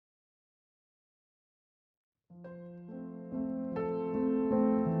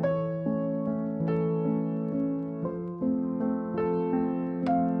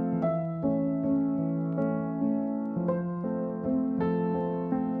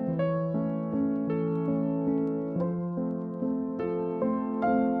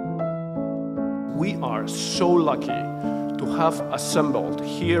We are so lucky to have assembled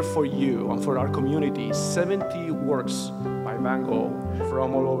here for you and for our community 70 works by Van Gogh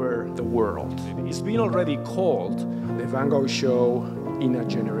from all over the world. It's been already called the Van Gogh Show in a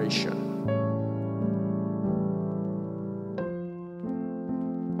Generation.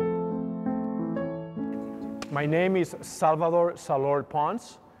 My name is Salvador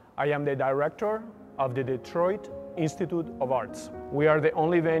Salort-Pons. I am the director of the Detroit Institute of Arts. We are the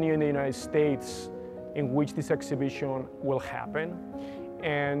only venue in the United States in which this exhibition will happen.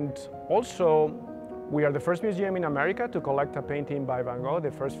 And also, we are the first museum in America to collect a painting by Van Gogh,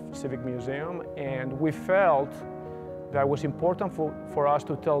 the first civic museum. And we felt that it was important for us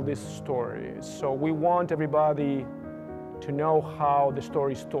to tell this story. So we want everybody to know how the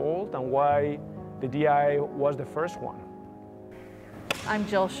story is told and why the DIA was the first one. I'm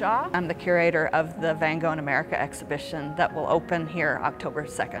Jill Shaw. I'm the curator of the Van Gogh in America exhibition that will open here October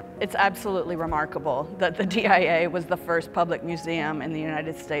 2nd. It's absolutely remarkable that the DIA was the first public museum in the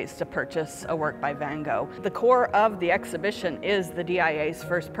United States to purchase a work by Van Gogh. The core of the exhibition is the DIA's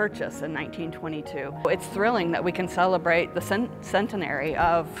first purchase in 1922. It's thrilling that we can celebrate the centenary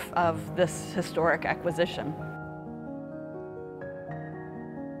of this historic acquisition.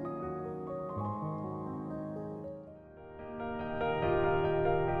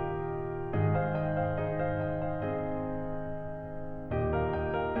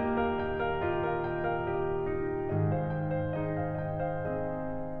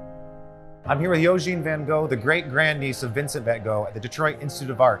 I'm here with Josien van Gogh, the great-grandniece of Vincent van Gogh at the Detroit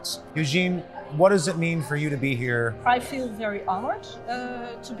Institute of Arts. Josien, what does it mean for you to be here? I feel very honored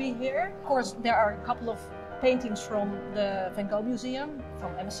to be here. Of course, there are a couple of paintings from the Van Gogh Museum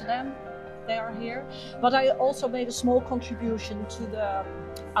from Amsterdam. They are here. But I also made a small contribution to the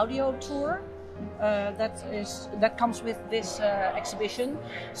audio tour that comes with this exhibition.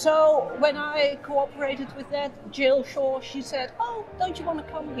 So when I cooperated with that, Jill Shaw, she said, "Oh, don't you want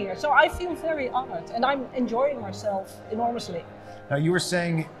to come here?" So I feel very honored and I'm enjoying myself enormously. Now you were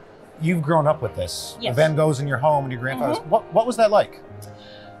saying you've grown up with this. Yes. The Van Goghs in your home and your grandfather's. What was that like?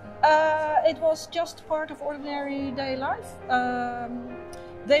 It was just part of ordinary day life.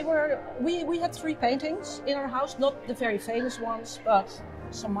 We had 3 paintings in our house, not the very famous ones, but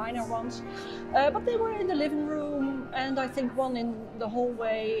some minor ones. But they were in the living room and I think one in the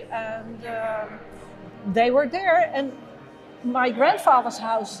hallway, and they were there. And my grandfather's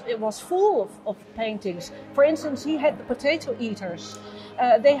house, it was full of paintings. For instance, he had the potato eaters.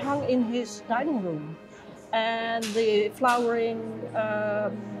 They hung in his dining room, and the flowering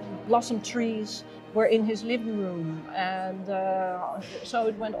blossom trees were in his living room, and so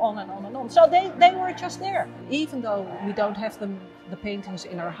it went on and on and on. So they were just there. Even though we don't have the paintings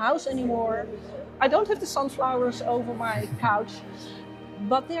in our house anymore, I don't have the sunflowers over my couch,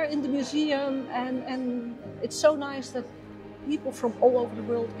 but they're in the museum, and it's so nice that people from all over the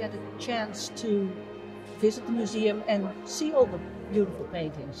world get a chance to visit the museum and see all the beautiful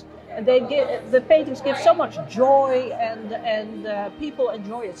paintings. And the paintings give so much joy, and people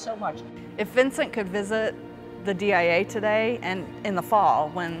enjoy it so much. If Vincent could visit the DIA today and in the fall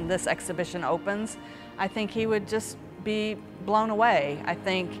when this exhibition opens, I think he would just be blown away. I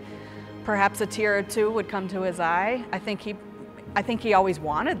think perhaps a tear or two would come to his eye. I think he always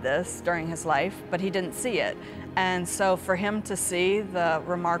wanted this during his life, but he didn't see it. And so for him to see the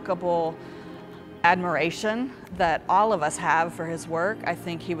remarkable admiration that all of us have for his work, I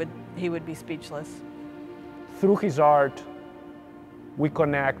think he would be speechless. Through his art, we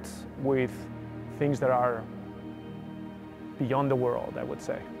connect with things that are beyond the world, I would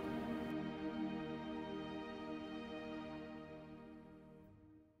say.